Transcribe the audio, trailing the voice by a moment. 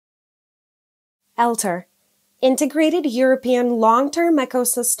eLTER, Integrated European Long-Term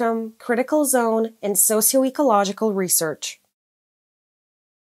Ecosystem, Critical Zone, and Socio-Ecological Research.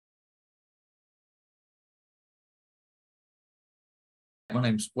 My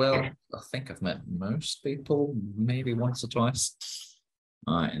name's Will. I think I've met most people, maybe once or twice,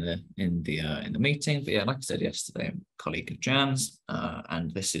 in the meeting. But yeah, like I said yesterday, I'm a colleague of Jan's,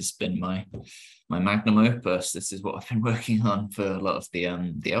 and this has been my magnum opus. This is what I've been working on for a lot of the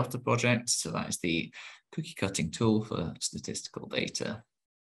eLTER project. So that is the cookie cutting tool for statistical data.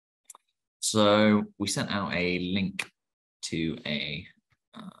 So we sent out a link to a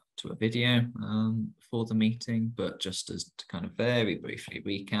video for the meeting, but just as to kind of very briefly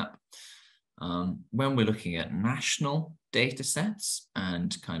recap, when we're looking at national data sets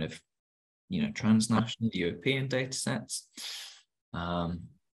and kind of, transnational European data sets,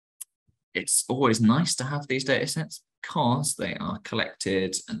 it's always nice to have these data sets because they are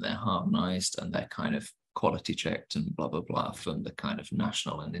collected and they're harmonized and they're kind of quality checked and blah, blah, blah from the kind of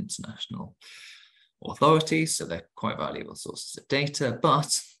national and international authorities. So they're quite valuable sources of data.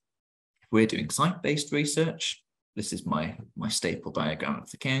 But we're doing site-based research. This is my staple diagram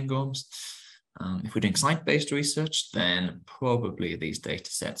of the cairngorms. If we're doing site-based research, then probably these data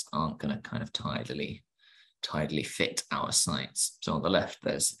sets aren't going to kind of tidily fit our sites. So on the left,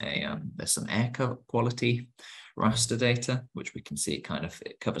 there's some air quality raster data, which we can see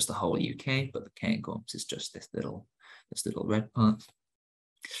it covers the whole UK, but the cairngorms is just this little red part.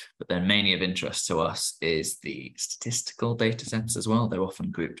 But then mainly of interest to us is the statistical data sets as well. They're often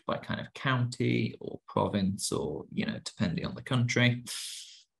grouped by kind of county or province or, depending on the country.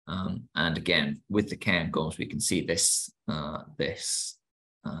 And again, with the cairngorms, we can see this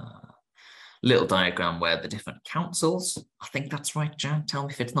little diagram where the different councils, I think that's right, Jan, tell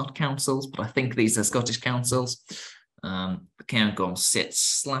me if it's not councils, but I think these are Scottish councils. The cairngorms sit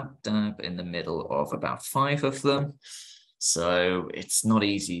slap dab in the middle of about 5 of them. So it's not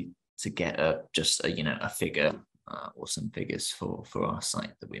easy to get a figure or some figures for our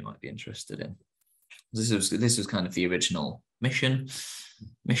site that we might be interested in. This was kind of the original mission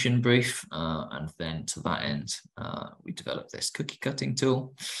brief, and then to that end, we developed this cookie cutting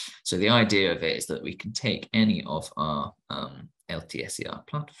tool. So the idea of it is that we can take any of our LTSER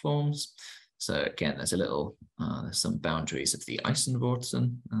platforms. So again, there's some boundaries of the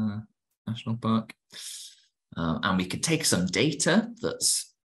Eisenwurzen National Park. And we could take some data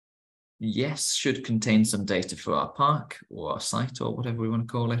that's, should contain some data for our park or our site or whatever we want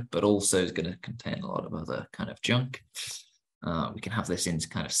to call it, but also is going to contain a lot of other kind of junk. We can have this into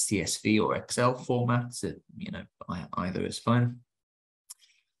kind of CSV or Excel formats, either is fine.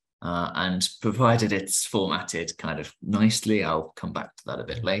 And provided it's formatted kind of nicely, I'll come back to that a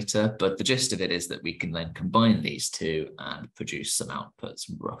bit later. But the gist of it is that we can then combine these two and produce some outputs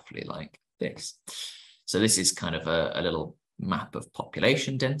roughly like this. So this is kind of a little map of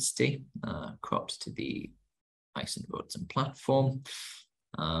population density cropped to the Eisenwurzen platform.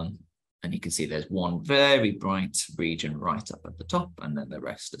 And you can see there's one very bright region right up at the top, and then the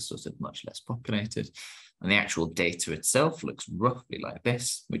rest is sort of much less populated. And the actual data itself looks roughly like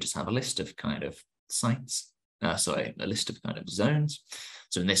this. We just have a list of kind of sites, a list of kind of zones.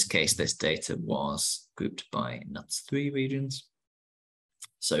 So in this case, this data was grouped by NUTS3 regions.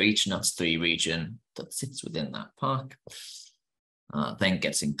 So each NUTS3 region that sits within that park then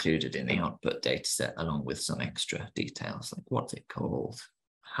gets included in the output data set along with some extra details like what's it called,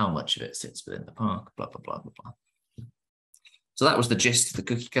 how much of it sits within the park, blah, blah, blah, blah, blah. So that was the gist of the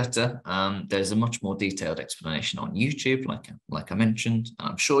cookie cutter. There's a much more detailed explanation on YouTube, like I mentioned.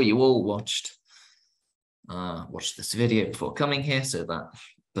 I'm sure you all watched this video before coming here,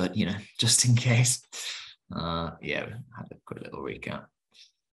 but just in case, we had a quick little recap.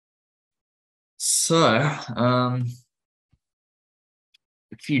 So, a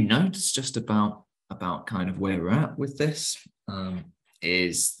few notes just about kind of where we're at with this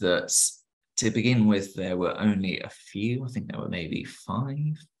is that to begin with, there were only a few. I think there were maybe 5,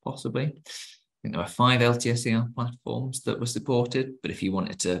 possibly. I think there were 5 LTSER platforms that were supported, but if you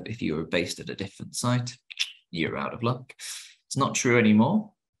were based at a different site, you're out of luck. It's not true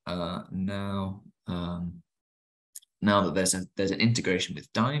anymore. Now that there's an integration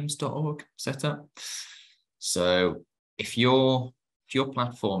with dimes.org set up. So if your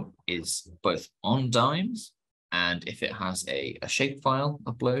platform is both on Dimes and if it has a shapefile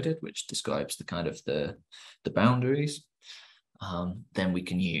uploaded, which describes the kind of the boundaries, then you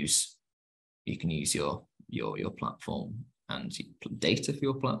can use your platform and data for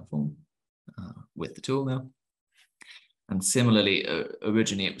your platform with the tool now. And similarly,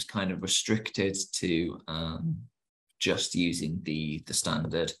 originally it was kind of restricted to just using the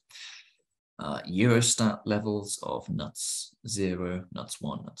standard Eurostat levels of nuts 0, nuts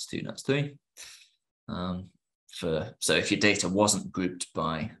 1, nuts 2, nuts 3. So if your data wasn't grouped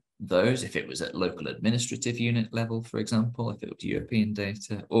by those, if it was at local administrative unit level, for example, if it was European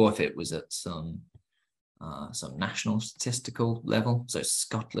data, or if it was at some national statistical level. So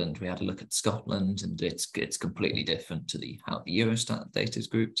Scotland, we had a look at Scotland, and it's completely different to how the Eurostat data is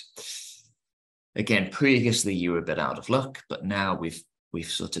grouped. Again, previously you were a bit out of luck, but now we've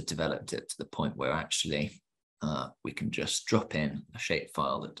sort of developed it to the point where actually we can just drop in a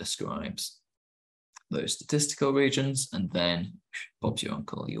shapefile that describes those statistical regions, and then Bob's your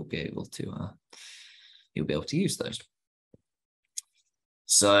uncle, you'll be able to use those.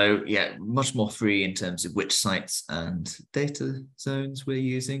 So yeah, much more free in terms of which sites and data zones we're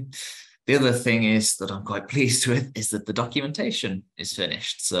using. The other thing is that I'm quite pleased with is that the documentation is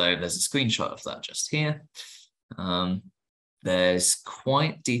finished. So there's a screenshot of that just here. There's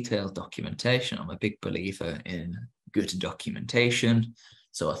quite detailed documentation. I'm a big believer in good documentation.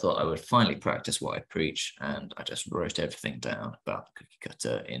 So I thought I would finally practice what I preach, and I just wrote everything down about the cookie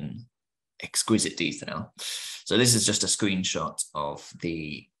cutter in exquisite detail. So this is just a screenshot of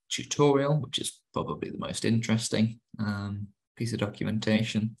the tutorial, which is probably the most interesting piece of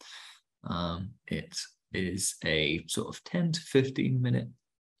documentation. It is a sort of 10 to 15 minute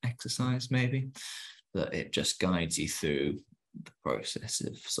exercise, maybe, that it just guides you through the process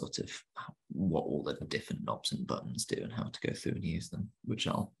of sort of what all the different knobs and buttons do and how to go through and use them, which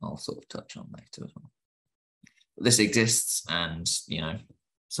I'll sort of touch on later as well. But this exists, and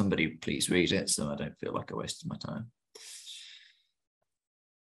somebody please read it so I don't feel like I wasted my time.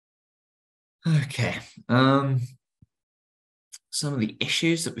 Okay. Some of the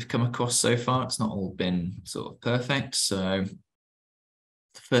issues that we've come across so far, it's not all been sort of perfect. So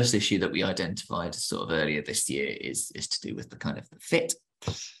the first issue that we identified sort of earlier this year is to do with the kind of the fit.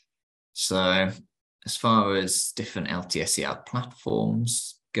 So as far as different LTSER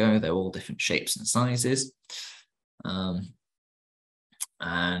platforms go, they're all different shapes and sizes.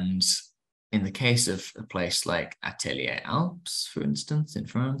 And in the case of a place like Atelier Alps, for instance, in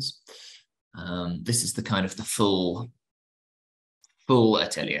France, this is the kind of the full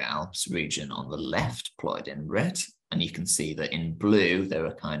Atelier Alps region on the left, plotted in red. And you can see that in blue, there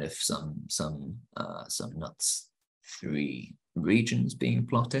are kind of some nuts 3 regions being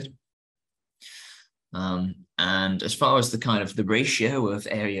plotted. And as far as the kind of the ratio of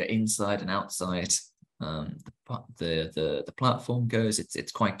area inside and outside the platform goes,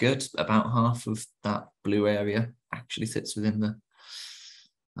 it's quite good. About half of that blue area actually sits within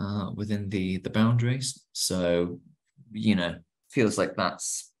the boundaries. So, feels like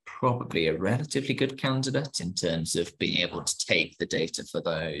that's probably a relatively good candidate in terms of being able to take the data for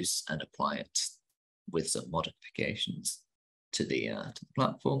those and apply it with some modifications to the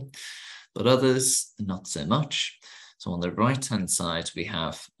platform. But others, not so much. So on the right-hand side, we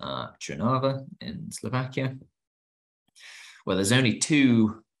have Trnava in Slovakia, where there's only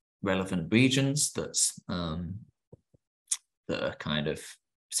 2 relevant regions that are kind of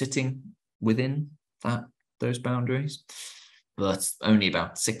sitting within those boundaries, but only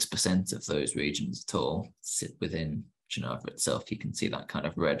about 6% of those regions at all sit within Trnava itself. You can see that kind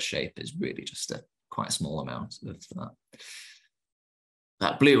of red shape is really just a quite small amount of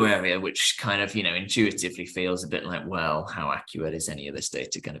that blue area, which kind of, intuitively feels a bit like, well, how accurate is any of this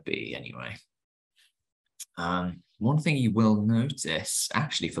data going to be anyway? One thing you will notice,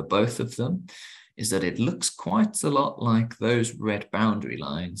 actually, for both of them, is that it looks quite a lot like those red boundary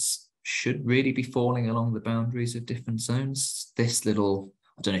lines should really be falling along the boundaries of different zones. This little,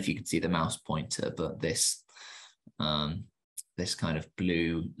 I don't know if you can see the mouse pointer, but this kind of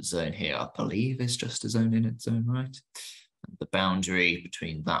blue zone here, I believe, is just a zone in its own right. The boundary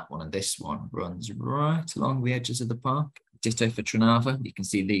between that one and this one runs right along the edges of the park. Ditto for Trnava. You can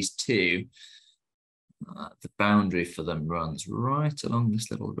see these 2. The boundary for them runs right along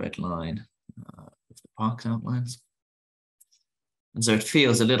this little red line of the park outlines. And so it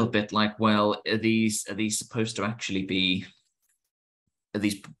feels a little bit like, well, are these supposed to actually be, are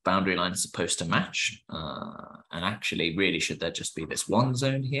these boundary lines supposed to match? And actually, really, should there just be this one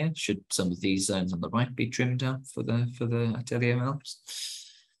zone here? Should some of these zones on the right be trimmed out for the Atelier Alps?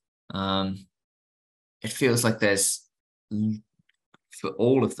 It feels like there's, for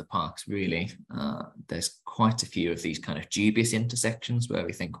all of the parks, really, there's quite a few of these kind of dubious intersections where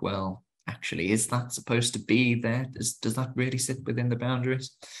we think, well, actually, is that supposed to be there? Does that really sit within the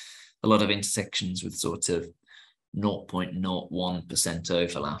boundaries? A lot of intersections with sort of 0.01%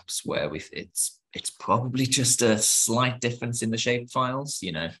 overlaps where it's probably just a slight difference in the shape files.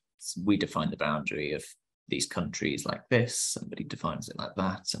 We define the boundary of these countries like this, somebody defines it like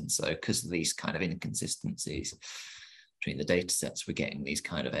that. And so because of these kind of inconsistencies between the data sets, we're getting these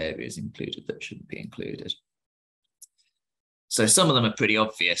kind of areas included that shouldn't be included. So some of them are pretty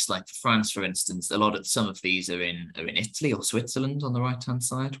obvious, like for France, for instance, some of these are in Italy or Switzerland on the right-hand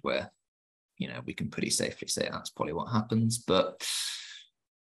side, where, you know, we can pretty safely say that's probably what happens. But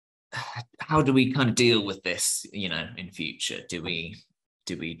how do we kind of deal with this, you know, in future? Do we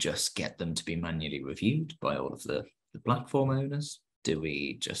just get them to be manually reviewed by all of the platform owners? Do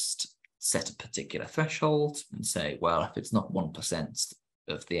we just set a particular threshold and say, well, if it's not 1%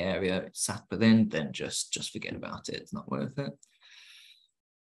 of the area it's sat within, then just forget about it. It's not worth it.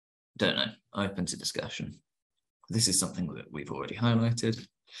 Don't know. Open to discussion. This is something that we've already highlighted.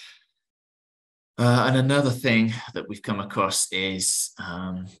 And another thing that we've come across is,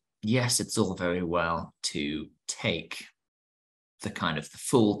 yes, it's all very well to take the kind of the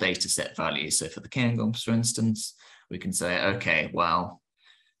full data set value. So for the Cairngorms, for instance, we can say, okay, well,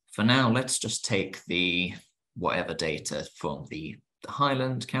 for now, let's just take the whatever data from the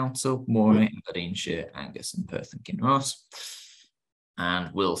Highland Council, Moray, Aberdeenshire, Angus, and Perth and Kinross,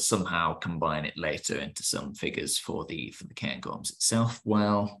 and we'll somehow combine it later into some figures for the Cairngorms itself.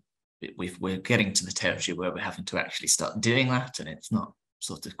 Well, we're getting to the territory where we're having to actually start doing that, and it's not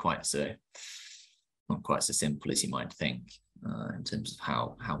sort of quite so simple as you might think in terms of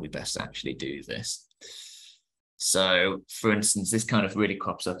how we best actually do this. So, for instance, this kind of really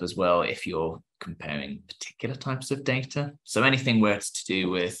crops up as well if you're comparing particular types of data. So anything where it's to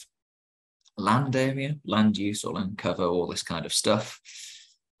do with land area, land use or land cover, all this kind of stuff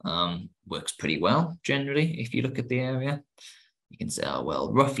works pretty well generally. If you look at the area, you can say, oh,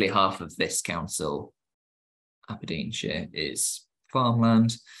 well, roughly half of this council, Aberdeenshire, is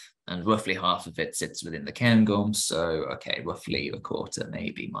farmland, and roughly half of it sits within the Cairngorms. So, okay, roughly a quarter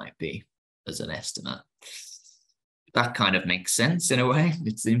maybe might be as an estimate. That kind of makes sense in a way.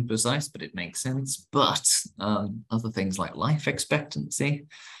 It's imprecise, but it makes sense. But other things like life expectancy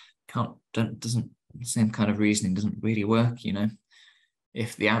the same kind of reasoning doesn't really work. You know,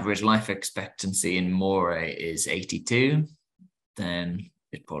 if the average life expectancy in Moray is 82, then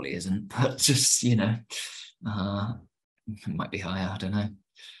it probably isn't. But just, you know, it might be higher. I don't know.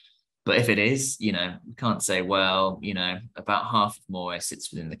 But if it is, you know, we can't say, well, you know, about half of Moray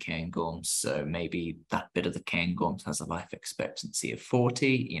sits within the Cairngorms, so maybe that bit of the Cairngorms has a life expectancy of 40.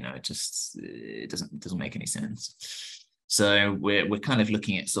 You know, it doesn't make any sense. So we're kind of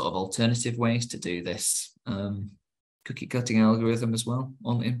looking at sort of alternative ways to do this cookie cutting algorithm as well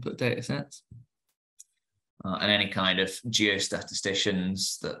on the input data sets. And any kind of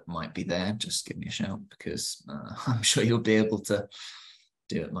geostatisticians that might be there, just give me a shout, because I'm sure you'll be able to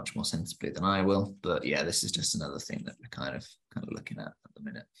do it much more sensibly than I will. But yeah, this is just another thing that we're kind of looking at the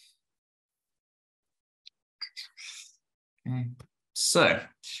minute. Okay, so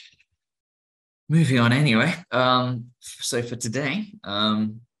moving on anyway. So for today,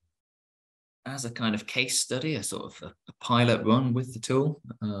 as a kind of case study, a sort of a pilot run with the tool,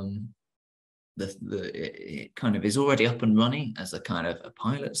 it kind of is already up and running as a kind of a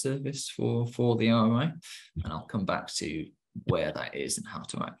pilot service for the RI, and I'll come back to where that is and how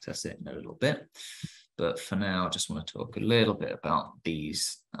to access it in a little bit. But for now, I just want to talk a little bit about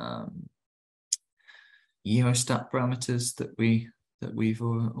these Eurostat parameters that we've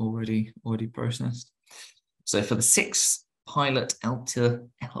already processed. So for the 6 pilot LTSER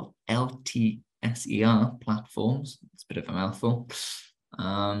platforms, it's a bit of a mouthful,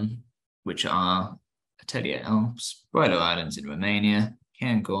 which are Atelier Alps, Brilor Islands in Romania,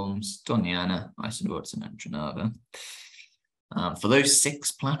 Cairngorms, Doniana, Eisenrotzen, and Trnava. For those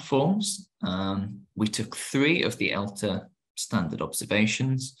 6 platforms, we took 3 of the eLTER standard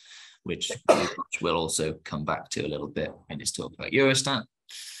observations, which we'll also come back to a little bit in this talk about Eurostat.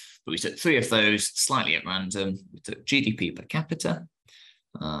 But we took 3 of those slightly at random. We took GDP per capita,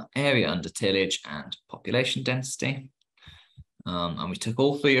 area under tillage, and population density. And we took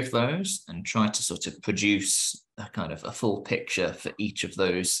all 3 of those and tried to sort of produce a kind of a full picture for each of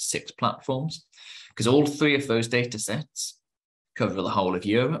those 6 platforms, because all 3 of those data sets cover the whole of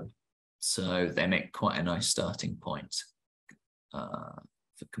Europe. So they make quite a nice starting point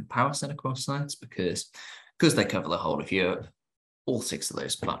for comparison across sites, because they cover the whole of Europe. All 6 of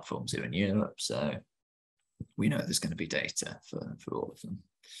those platforms are in Europe, so we know there's going to be data for all of them.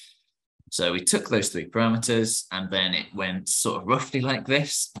 So we took those 3 parameters, and then it went sort of roughly like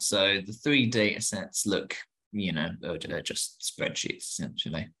this. So the 3 data sets look, you know, they're just spreadsheets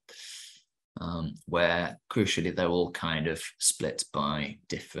essentially, where crucially they're all kind of split by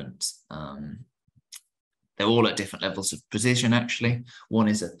different they're all at different levels of precision, actually. One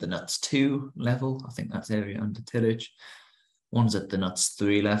is at the NUTS2 level. I think that's area under tillage. One's at the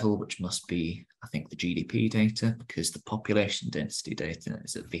NUTS3 level, which must be, I think, the GDP data, because the population density data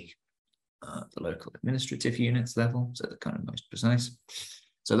is at the local administrative units level, so they're kind of most precise.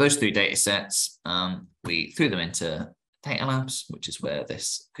 So those 3 data sets, we threw them into data labs, which is where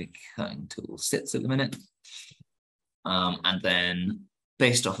this quick cutting tool sits at the minute. And then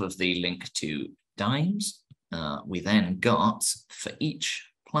based off of the link to DIMES, we then got, for each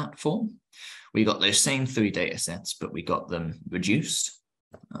platform, we got those same 3 data sets, but we got them reduced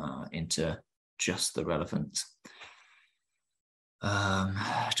into just the relevant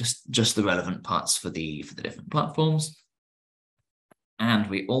just the relevant parts for the different platforms. And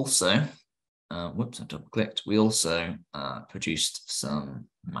we also whoops, I double clicked. We also produced some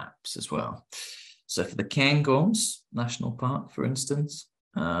maps as well. So for the Cairngorms National Park, for instance,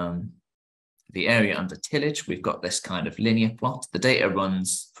 the area under tillage, we've got this kind of linear plot. The data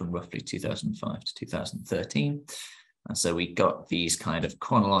runs from roughly 2005 to 2013. And so we got these kind of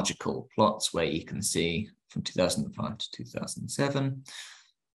chronological plots where you can see from 2005 to 2007,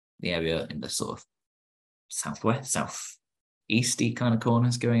 the area in the sort of southwest, southeasty kind of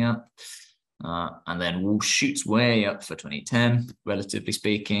corners going up. And then shoots way up for 2010, relatively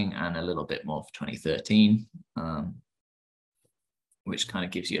speaking, and a little bit more for 2013, which kind of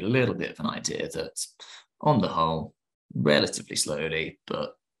gives you a little bit of an idea that, on the whole, relatively slowly,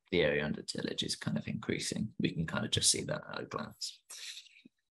 but the area under tillage is kind of increasing. We can kind of just see that at a glance.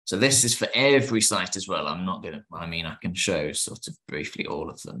 So this is for every site as well. I'm not going to, I mean, I can show sort of briefly all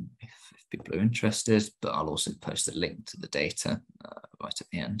of them if people are interested, but I'll also post a link to the data right at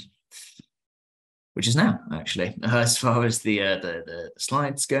the end, which is now actually, as far as the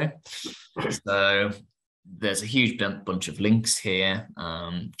slides go. So there's a huge bunch of links here,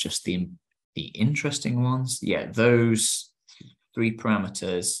 just the interesting ones. Yeah, those 3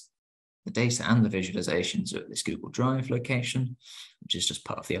 parameters, the data and the visualizations are at this Google Drive location, which is just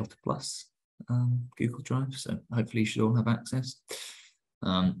part of the eLTER Plus Google Drive. So hopefully you should all have access.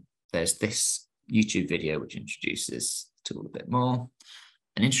 There's this YouTube video, which introduces the tool a bit more.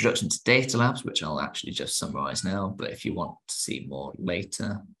 An introduction to data labs, which I'll actually just summarize now, but if you want to see more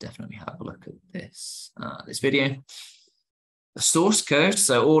later, definitely have a look at this, this video. The source code,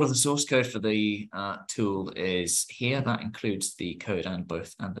 so all of the source code for the tool is here. That includes the code and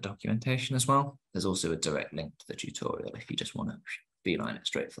the documentation as well. There's also a direct link to the tutorial if you just want to beeline it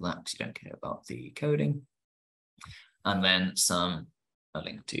straight for that because you don't care about the coding. And then a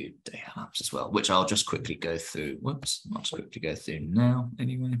link to data labs as well, which I'll just quickly go through. Whoops, I'll just quickly go through now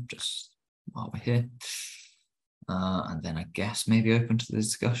anyway, just while we're here. And then I guess maybe open to the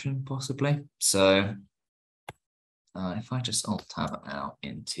discussion possibly. So if I just alt-tab out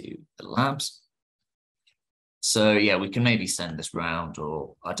into the labs. So yeah, we can maybe send this round,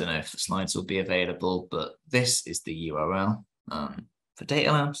 or I don't know if the slides will be available, but this is the URL for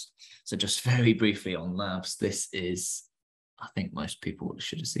data labs. So just very briefly on labs, this is, I think most people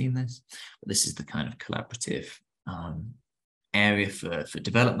should have seen this, but this is the kind of collaborative area for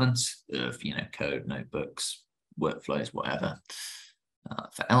development of, code, notebooks, workflows, whatever,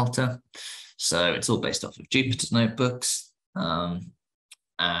 for eLTER. So it's all based off of Jupyter notebooks.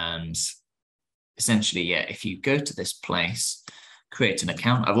 And essentially, yeah, if you go to this place, create an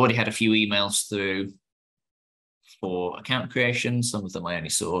account. I've already had a few emails through for account creation. Some of them I only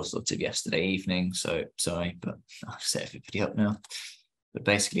saw sort of yesterday evening, so sorry, but I'll set everybody up now. But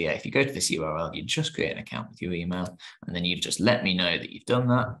basically, yeah, if you go to this URL, you just create an account with your email, and then you just let me know that you've done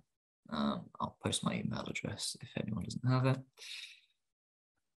that. I'll post my email address if anyone doesn't have it.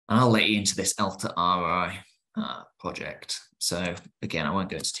 And I'll let you into this eLTER RI project. So again, I won't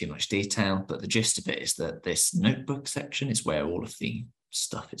go into too much detail, but the gist of it is that this notebook section is where all of the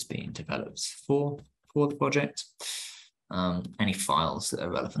stuff is being developed for the project. Any files that are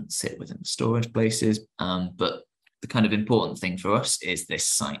relevant sit within the storage places. But the kind of important thing for us is this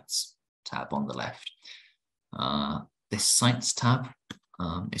Sites tab on the left. This Sites tab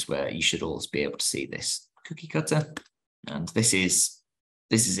is where you should always be able to see this cookie cutter. And this is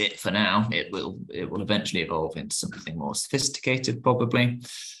it for now. It will eventually evolve into something more sophisticated, probably.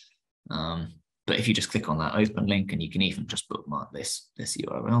 But if you just click on that open link, and you can even just bookmark this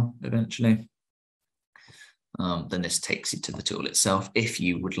URL eventually, then this takes you to the tool itself. If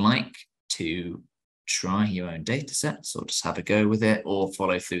you would like to try your own data sets or just have a go with it, or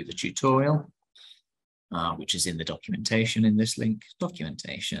follow through the tutorial, which is in the documentation in this link,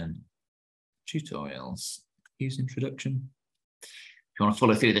 documentation, tutorials, use introduction. If you want to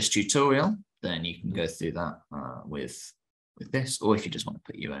follow through this tutorial, then you can go through that with this, or if you just want to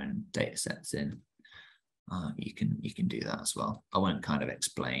put your own data sets in, you can do that as well. I won't kind of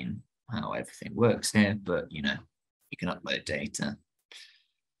explain how everything works here, but you can upload data.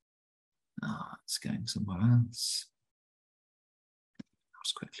 It's going somewhere else. I'll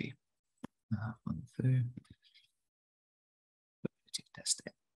just quickly run through. Test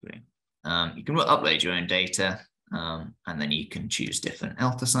it. Brilliant. You can upload your own data, and then you can choose different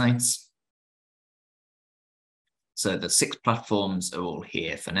ELTER sites. So the 6 platforms are all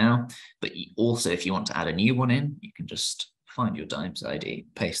here for now, but also if you want to add a new one in, you can just find your DIMES ID,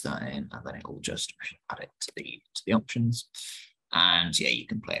 paste that in, and then it will just add it to the options. And yeah, you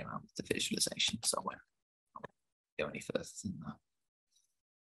can play around with the visualization somewhere. I won't go any further than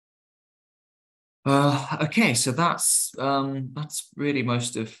that. Okay, so that's really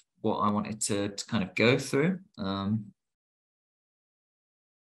most of what I wanted to kind of go through.